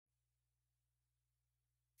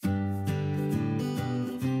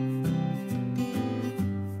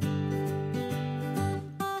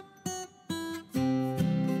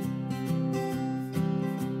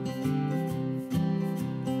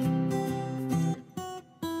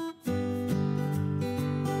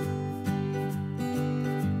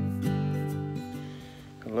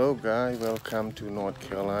Hello guys, welcome to North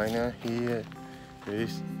Carolina. Here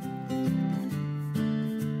is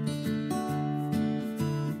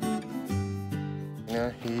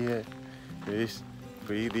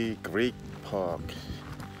Reedy Greek Park.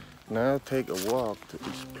 Now take a walk to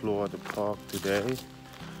explore the park today.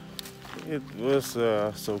 It was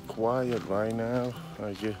so quiet right now.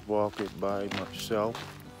 I just walk it by myself.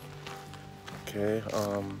 Okay,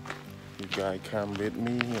 you guys come with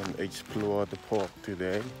me and explore the park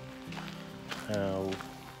today. How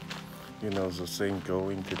the thing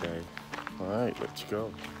going today. Alright, let's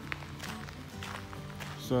go.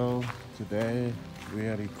 So today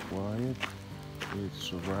very quiet. It's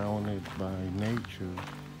surrounded by nature.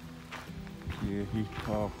 Here he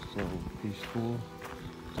park so peaceful.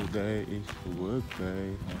 Today is the work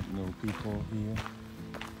day. No people here.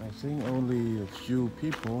 I think only a few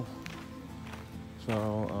people.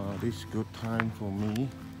 So this is good time for me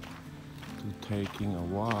to taking a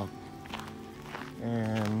walk.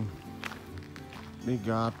 And they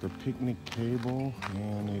got the picnic table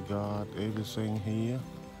and they got everything here.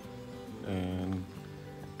 And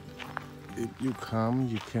if you come,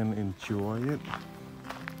 you can enjoy it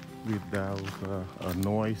without a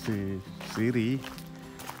noisy city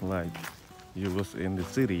like you was in the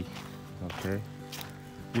city. Okay.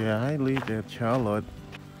 Yeah, I live at Charlotte,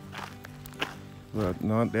 but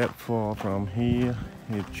not that far from here.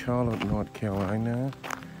 It's Charlotte, North Carolina.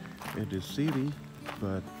 It's a city,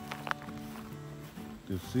 but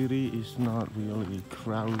the city is not really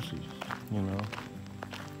crowded,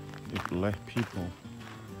 It's less people.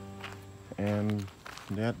 And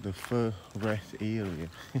that's the first rest area.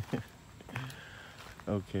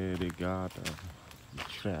 Okay, they got a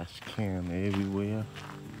trash can everywhere.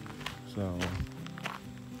 So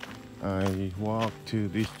I walk to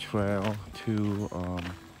this trail to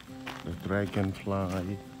the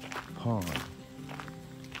Dragonfly pond.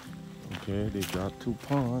 Okay, they got two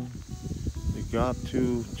ponds. They got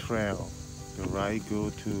two trails. The right go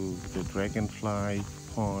to the Dragonfly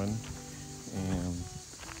pond and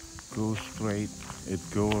go straight. It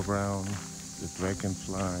go around the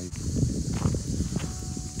Dragonfly.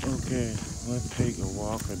 Okay, let's take a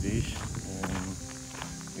walk of this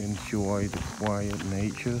and enjoy the quiet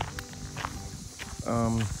nature.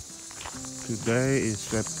 Today is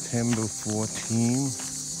September 14.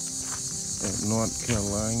 At North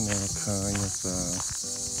Carolina, kind of,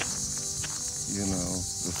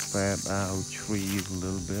 the spread out trees a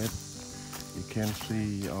little bit. You can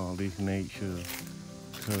see all this nature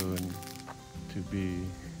turn to be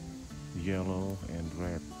yellow and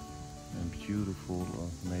red and beautiful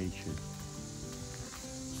of nature.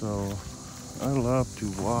 So I love to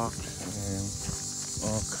walk and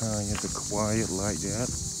all kinds of the quiet like that.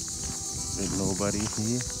 There's nobody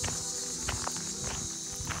here.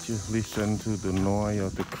 Just listen to the noise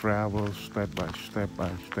of the gravel step by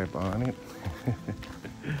step on it.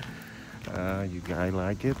 You guys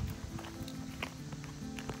like it?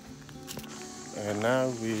 And now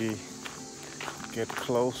we get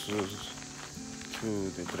closer to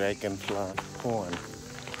the Dragonfly pond.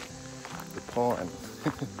 The pond.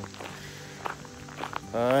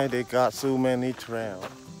 They got so many trails.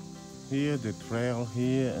 Here the trail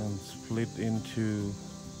here and split into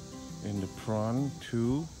in the front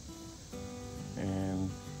two, and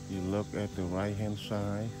you look at the right hand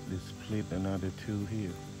side, they split another two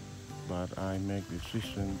here, but I make the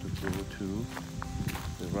decision to go to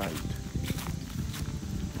the right.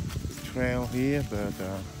 The trail here, but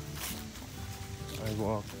I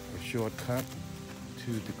walk a shortcut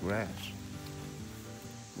to the grass.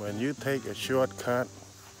 When you take a shortcut,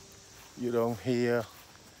 you don't hear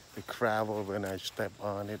the gravel when I step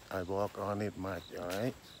on it. I walk on it much,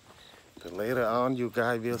 alright? But later on, you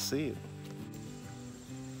guys will see it.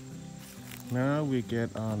 Now we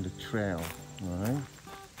get on the trail, alright?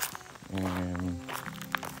 And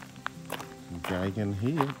you guys can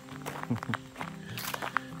hear it.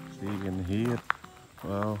 See, you can hear it.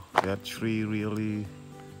 Well, that tree really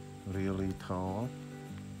tall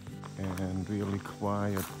and really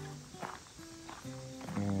quiet.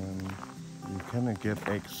 And you kind of get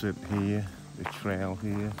exit here, the trail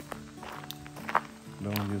here.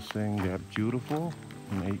 Don't you think that beautiful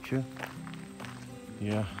nature?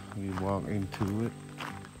 Yeah, we walk into it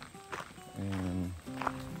and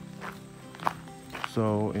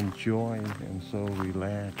so enjoy and so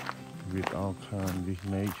relax with all kinds of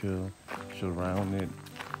nature surrounded.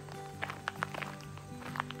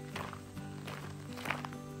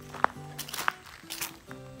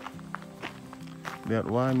 That's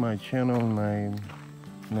why my channel name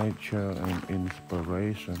Nature and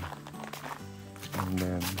Inspiration. And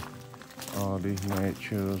then all these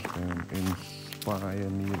natures and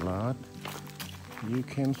inspired me a lot. You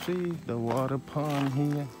can see the water pond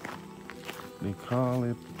here. They call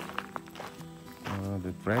it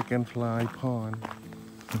the Dragonfly pond.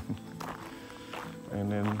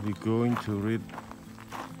 And then we're going to read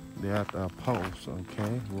that post,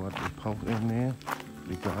 okay? What they post in there.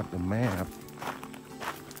 We got the map,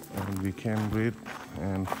 and we can read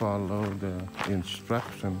and follow the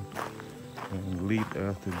instruction and lead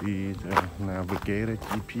us to these navigator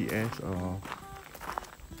GPS or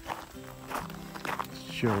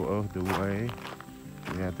show us the way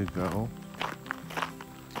we have to go.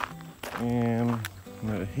 And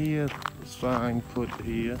here, sign put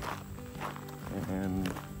here,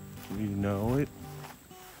 and we know it.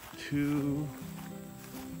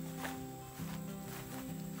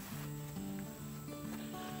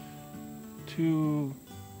 To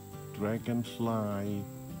Dragonfly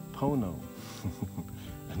Pono.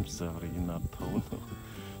 I'm sorry, not Pono.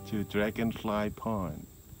 To Dragonfly Pond.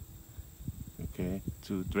 Okay,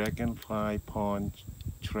 to Dragonfly Pond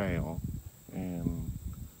Trail and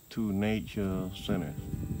to Nature Center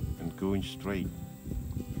and going straight.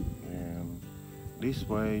 And this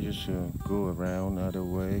way just go around other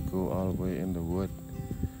way, go all the way in the wood.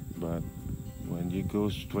 But when you go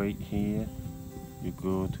straight here, you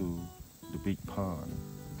go to the big pond,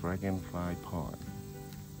 Dragonfly Pond.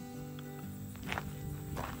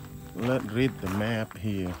 Let's read the map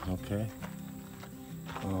here, okay?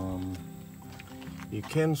 You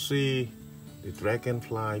can see the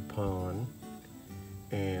Dragonfly Pond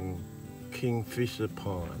and Kingfisher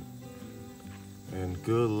Pond. And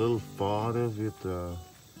go a little farther with a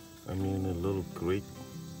little creek,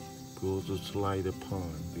 go to Slider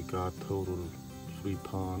Pond. We got total 3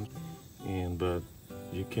 ponds. But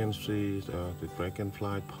you can see the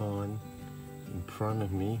Dragonfly Pond in front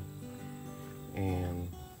of me, and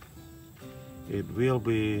it will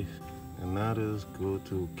be another go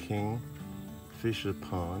to Kingfisher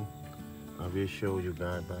Pond. I will show you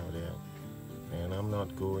guys about that. And I'm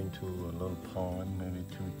not going to a little pond, maybe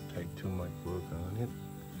to take too much work on it.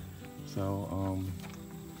 So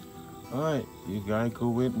alright, you guys go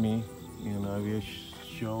with me, and I will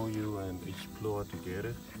show you and explore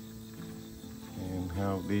together, and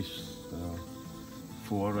how this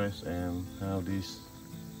forest and how these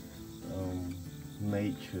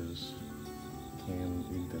natures can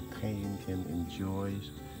entertain, can enjoy,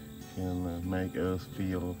 can make us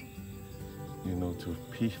feel, too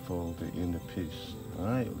peaceful, to inner peace. All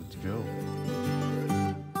right, let's go.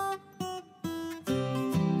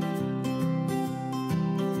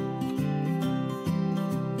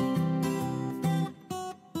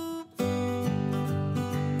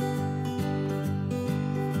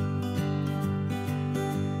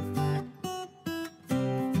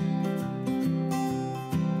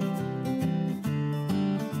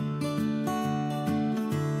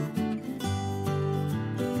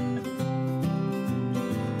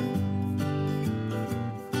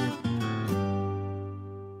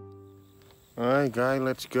 Alright guys,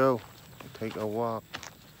 let's go. Take a walk.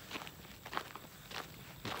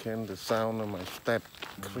 You can the sound of my step,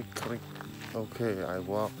 creak creak. Okay, I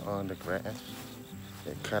walk on the grass.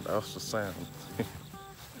 It cut off the sound.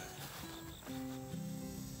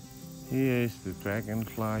 Here is the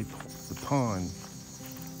Dragonfly, the pond.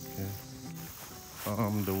 Okay.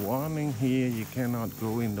 The warning here, you cannot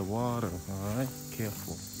go in the water. Alright,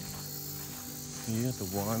 careful. Here, the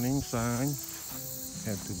warning sign.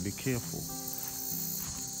 Have to be careful.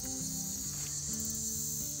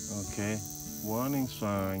 Okay, warning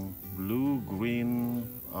sign, blue-green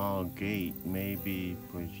algae may be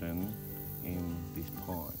present in this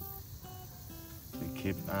pond. To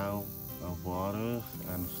keep out of water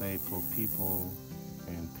and safe for people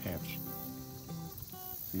and pets.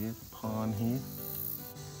 See the pond here?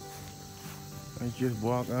 I just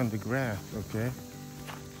walk on the grass, okay?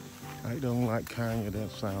 I don't like kind of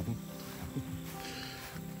that sound.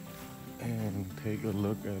 And take a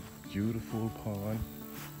look at beautiful pond.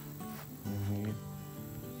 You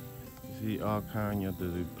see all kinds of the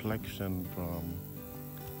reflection from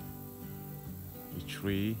the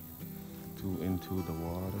tree into the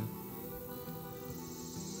water.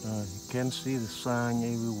 You can see the sign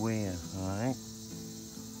everywhere, alright?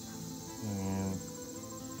 And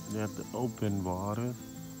you have the open water.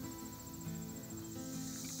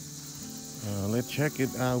 Let's check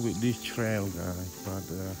it out with this trail, guys. But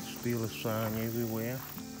still a sign everywhere.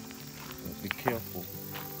 But be careful.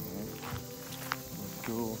 Let's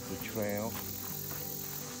go the trail.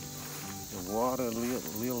 The water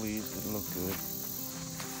lilies that look good.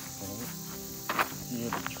 Here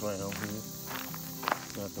the trail here.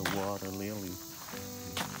 Got the water lilies.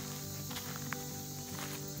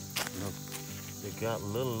 Look, They got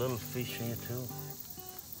little fish here too.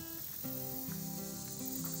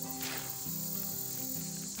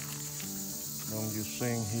 Don't you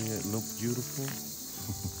sing here? It look beautiful.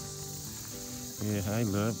 Yeah, I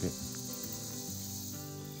love it.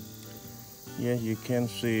 Yeah, you can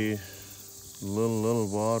see little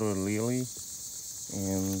water lily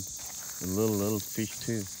and little fish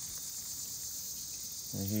too.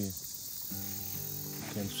 Right here,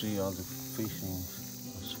 you can see all the fishing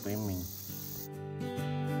swimming.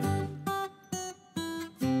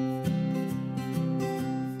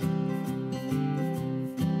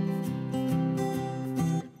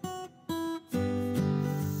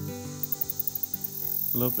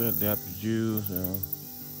 Look at that view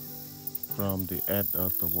from the edge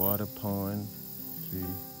of the water pond. See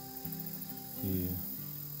here.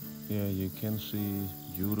 Yeah, you can see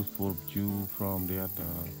beautiful view from that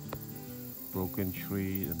broken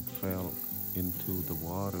tree and fell into the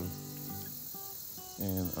water.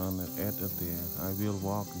 And on the edge of there, I will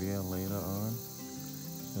walk there later on.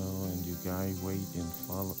 So, and you guys wait and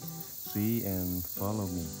follow, see and follow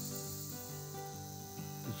me.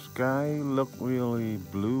 The sky look really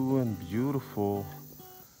blue and beautiful,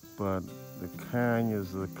 but the kind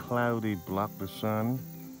is cloudy, block the sun.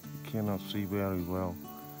 You cannot see very well.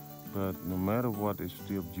 But no matter what, it's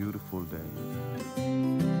still a beautiful day.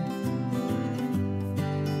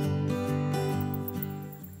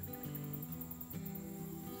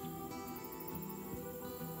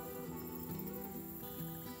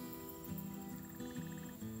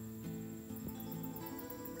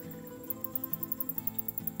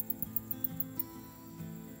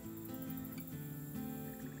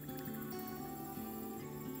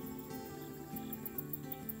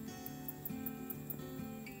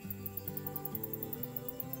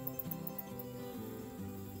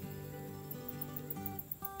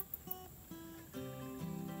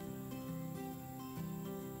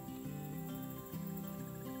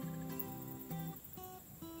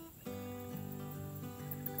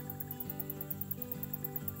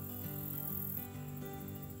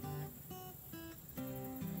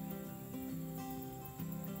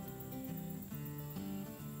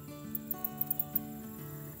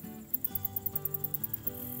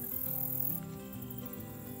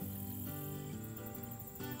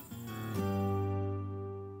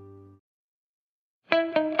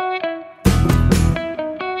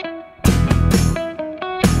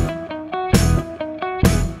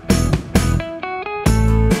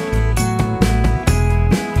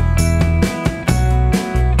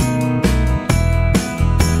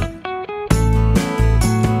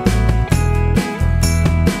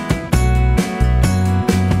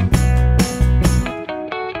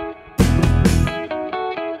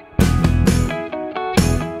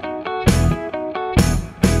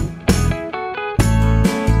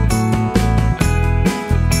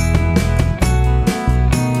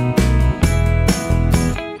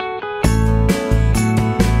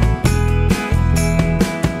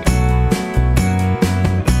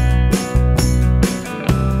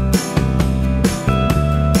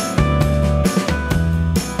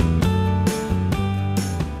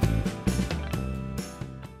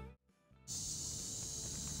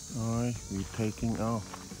 Alright, we're taking off,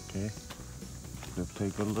 okay? Let's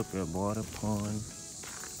take a look at water pond,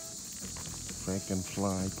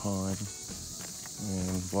 Dragonfly pond,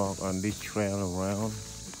 and walk on this trail around.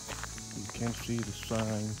 You can see the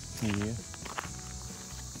sign here.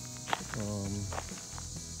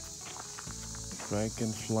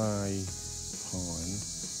 Dragonfly pond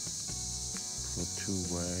for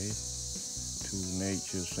two-way, two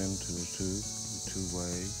nature center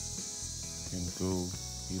two-way. Can go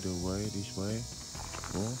either way, this way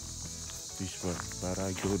or this way, but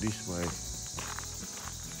I go this way.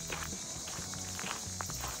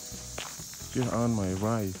 Just on my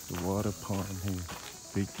right, the water pond here,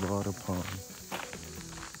 big water pond.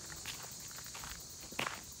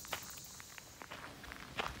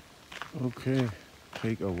 Okay,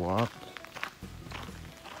 take a walk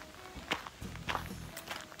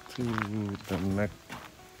to the next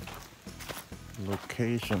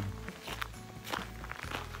location.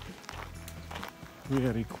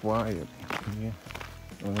 Very quiet here,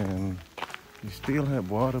 and you still have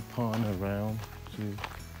water pond around. See,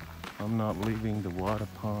 I'm not leaving the water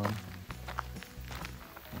pond.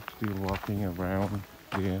 I'm still walking around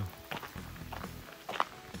there.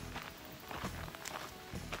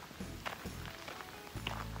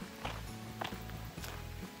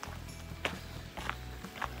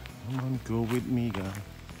 Come on, go with me, guys.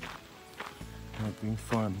 Having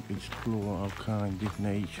fun, explore all kinds of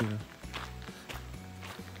nature.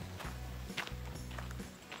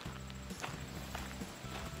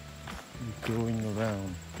 You going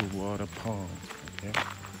around the water pond. Okay.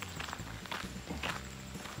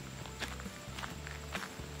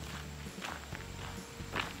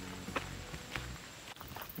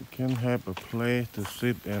 You can have a place to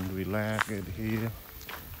sit and relax it here.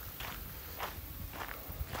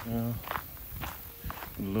 A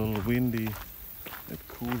little windy. It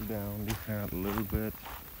cooled down this hat a little bit,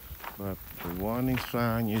 but the warning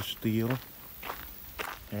sign is still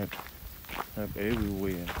have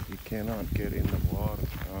everywhere. You cannot get in the water.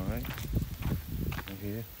 All right,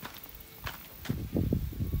 here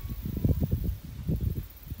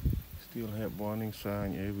still have warning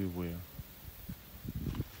sign everywhere.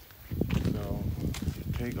 So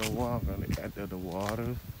you take a walk on the edge of the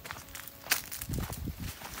water.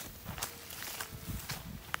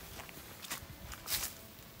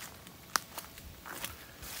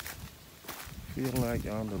 Feel like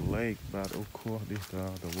on the lake, but of course this is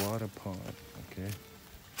the water pond. Okay.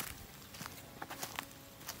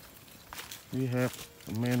 We have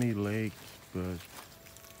many lakes, but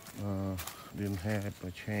didn't have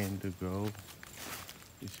a chance to go.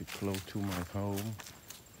 This is close to my home.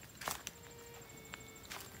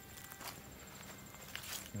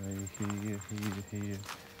 Here.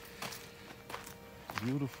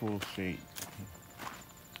 Beautiful shape.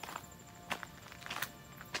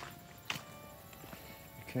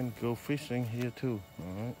 You can go fishing here too,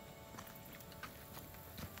 all right?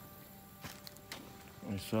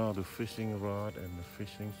 I saw the fishing rod and the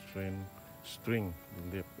fishing string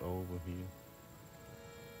left over here.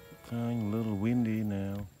 Kind of a little windy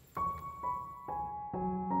now.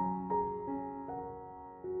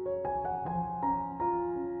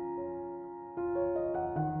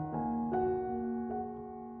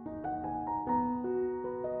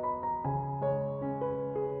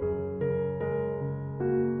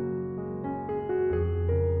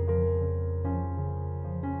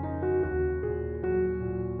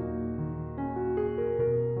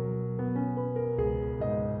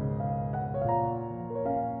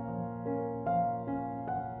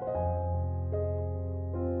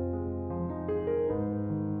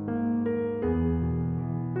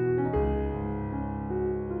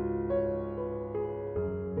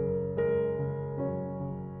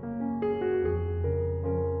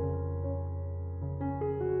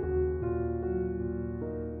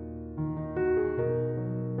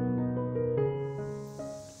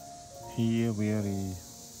 Here very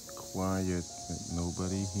quiet,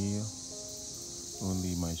 nobody here,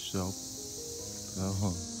 only myself.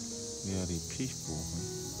 So very peaceful.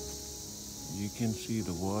 You can see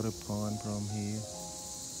the water pond from here.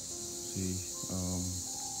 See,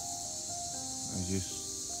 I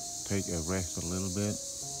just take a rest a little bit.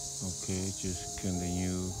 Okay, just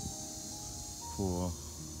continue for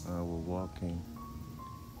our walking.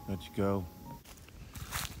 Let's go.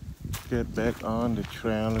 Get back on the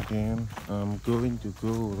trail again. I'm going to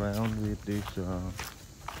go around with this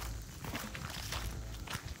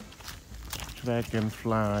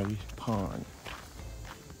Dragonfly pond.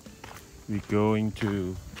 We're going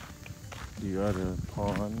to the other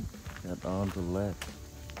pond that's on the left,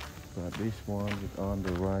 but this one is on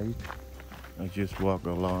the right. I just walk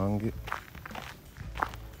along it.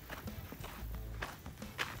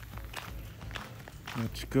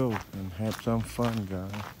 Let's go and have some fun,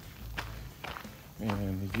 guys.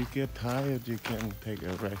 And if you get tired, you can take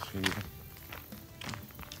a rest here.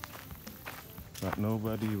 But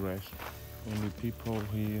nobody rests. Only people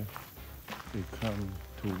here, they come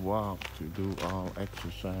to walk, to do all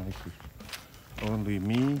exercises. Only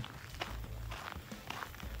me,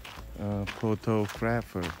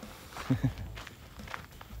 photographer.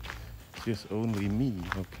 Just only me,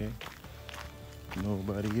 okay?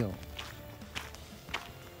 Nobody else.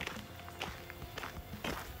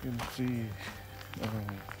 You can see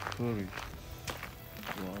Curry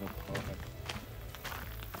water park.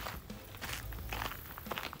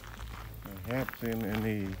 I haven't seen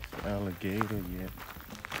any alligator yet.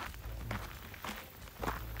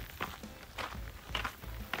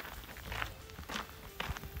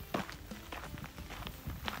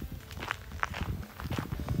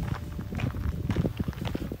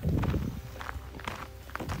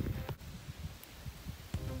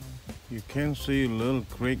 You can see a little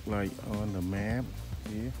creek like on the map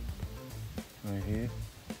here, right here.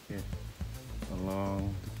 Yeah.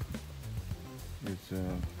 Along, it's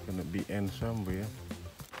gonna be end somewhere.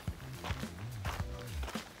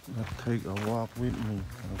 Let's take a walk with me,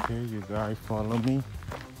 okay? You guys follow me.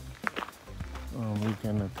 We're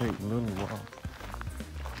gonna take a little walk.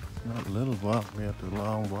 Not a little walk, we have a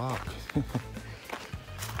long walk.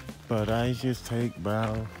 But I just take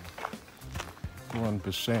about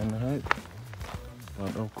 1%, right?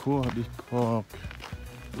 But of course, this park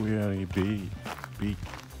very big.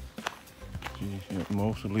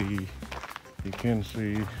 Mostly you can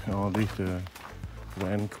see all this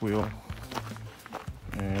tranquil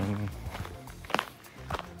and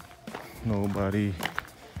nobody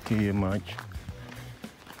here much.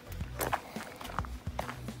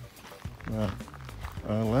 But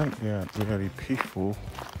I like that, very peaceful.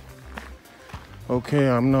 Okay,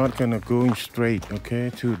 I'm not gonna go straight, okay,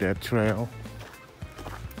 to that trail.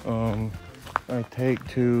 I take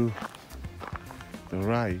to the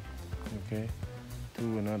right, okay, to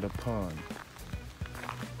another pond.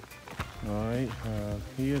 All right,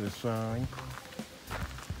 here the sign.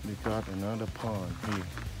 We got another pond here.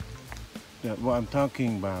 That's what I'm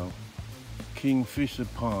talking about. Kingfisher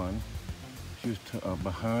pond, just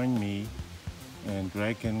behind me, and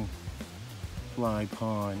Dragonfly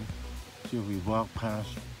pond. Till we walk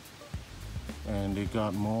past, and they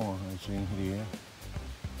got more, I think, here.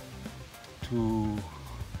 2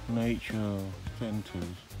 nature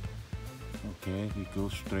centers. Okay, we go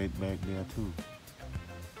straight back there too.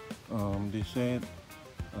 They said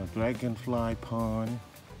a Dragonfly pond,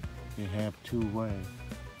 they have 2 ways.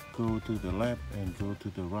 Go to the left and go to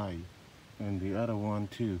the right. And the other one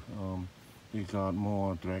too, we got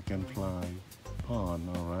more Dragonfly pond,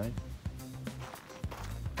 all right?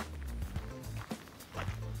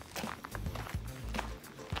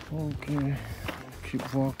 Okay,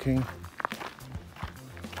 keep walking.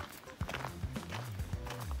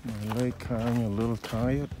 My leg kind of a little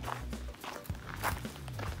tired.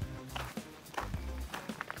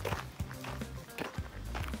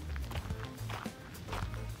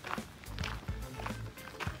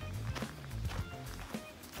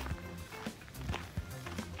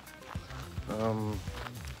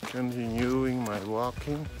 Continuing my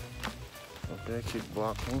walking. Okay, keep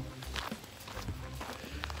walking.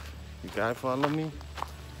 You guys follow me?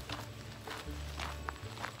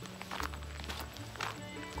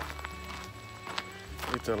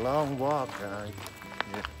 It's a long walk, guys.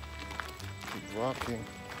 Yeah. Keep walking.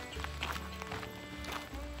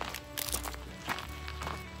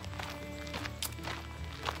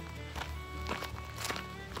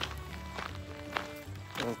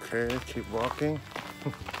 Okay, keep walking.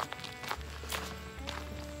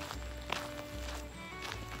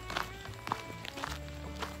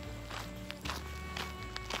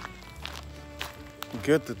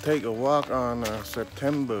 Good to take a walk on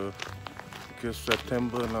September, because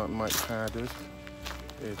September not much hotter.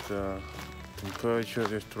 It's temperature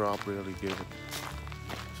just dropped really good,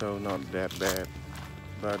 so not that bad.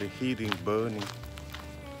 But the heating burning.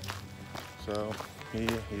 So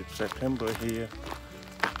here it's September here.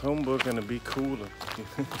 October gonna be cooler.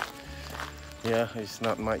 Yeah, it's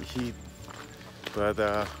not much heat. But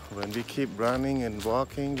when we keep running and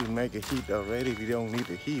walking, we make a heat already. We don't need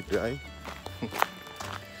the heat, right?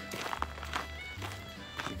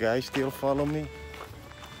 You guys still follow me?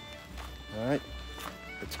 All right,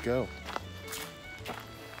 let's go.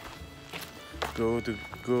 Go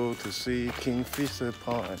to see Kingfisher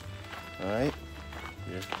pond. All right.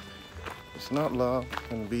 Yeah. It's not long.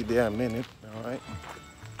 Gonna be there a minute. All right.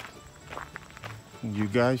 You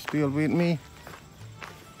guys still with me?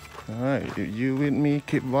 All right. If you with me,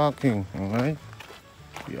 keep walking. All right.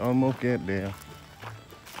 We almost get there.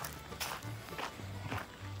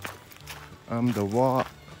 I'm the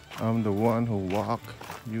one who walk,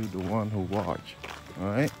 you the one who watch.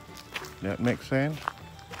 Alright? That makes sense?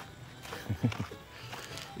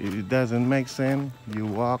 If it doesn't make sense, you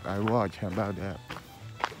walk, I watch. How about that?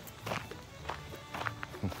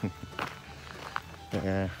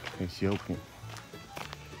 Yeah, it's joking.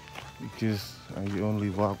 Because I only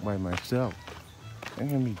walk by myself.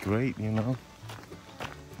 It's gonna be great, you know?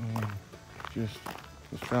 Just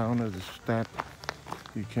the sound of the step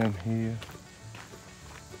you can hear.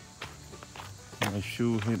 My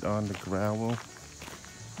shoe hit on the gravel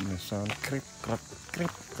and the sound click, click, click,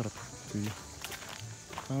 click. See?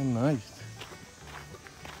 How nice.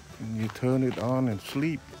 And you turn it on and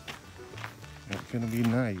sleep. That's gonna be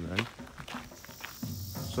nice, right?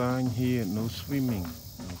 Sign here, no swimming,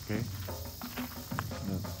 okay?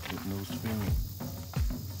 No swimming.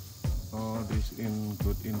 All this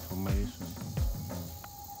good information.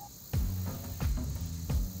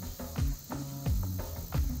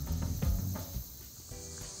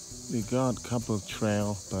 We got a couple of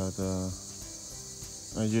trails, but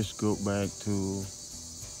I just go back to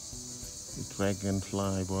the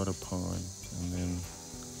Dragonfly water pond and then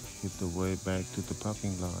hit the way back to the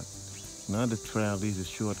parking lot. Not a trail, this is a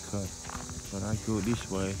shortcut, but I go this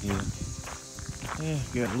way here. Yeah,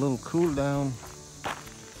 get a little cool down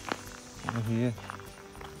here.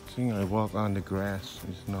 think I walk on the grass.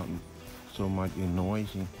 It's not so much a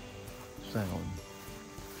noisy sound.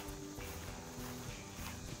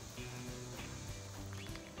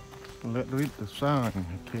 Let's read the sign,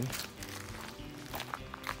 okay?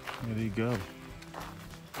 There you go.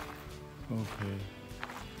 Okay.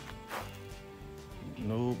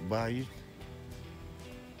 No bite.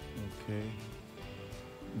 Okay.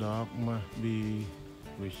 Dog must be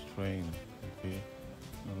restrained, okay?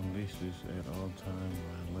 This is at all times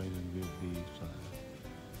violated with the sign.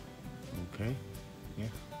 Okay?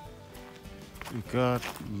 Yeah. We got a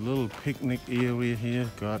little picnic area here,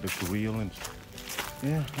 got a grill and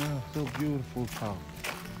yeah, wow, so beautiful park.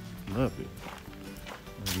 Love it.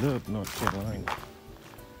 I love North Carolina.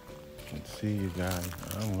 You can see you guys.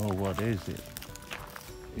 I don't know what is it.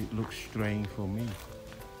 It looks strange for me.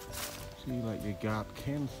 See, like you got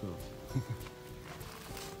cancer.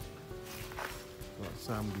 Got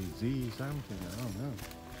some disease, something, I don't know.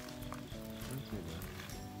 Look at that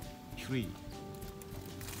tree.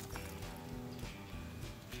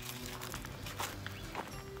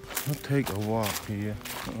 I'll take a walk here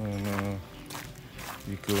and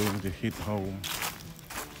we're going to hit home,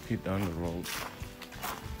 hit on the road.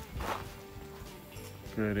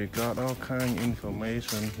 Okay, they got all kind of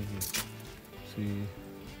information here. See,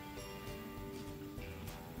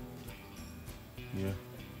 yeah,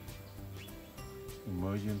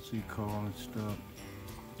 emergency call and stuff.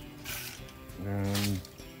 And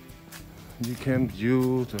you can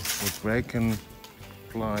use the Dragonfly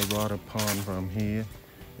water pond from here.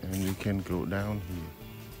 And you can go down here,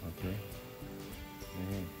 okay?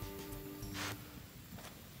 Yeah.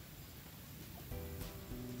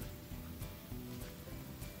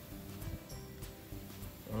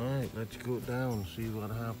 All right, let's go down and see what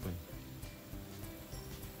happens.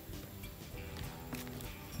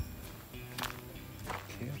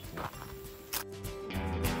 Careful.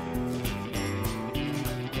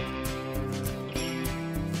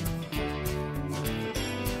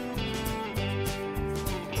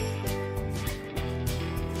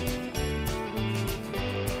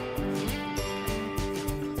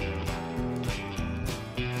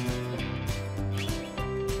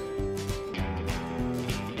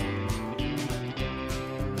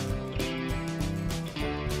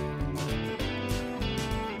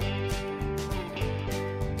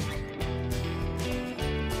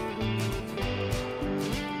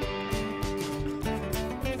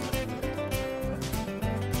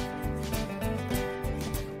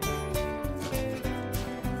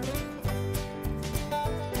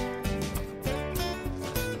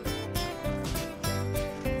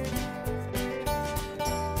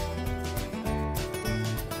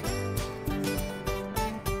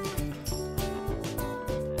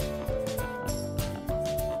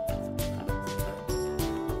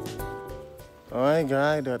 Alright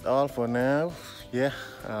guys, that's all for now. Yeah,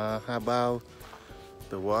 how about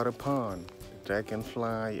the water pond,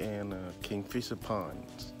 Dragonfly and Kingfisher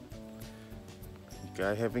ponds? You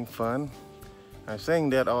guys having fun? I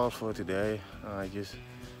think that's all for today. I just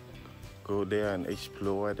go there and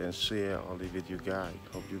explore it and share all it with you guys.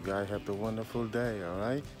 Hope you guys have a wonderful day,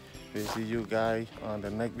 alright? We'll see you guys on the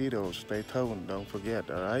next video. Stay tuned, don't forget,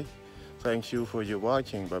 alright? Thank you for your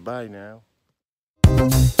watching. Bye bye now.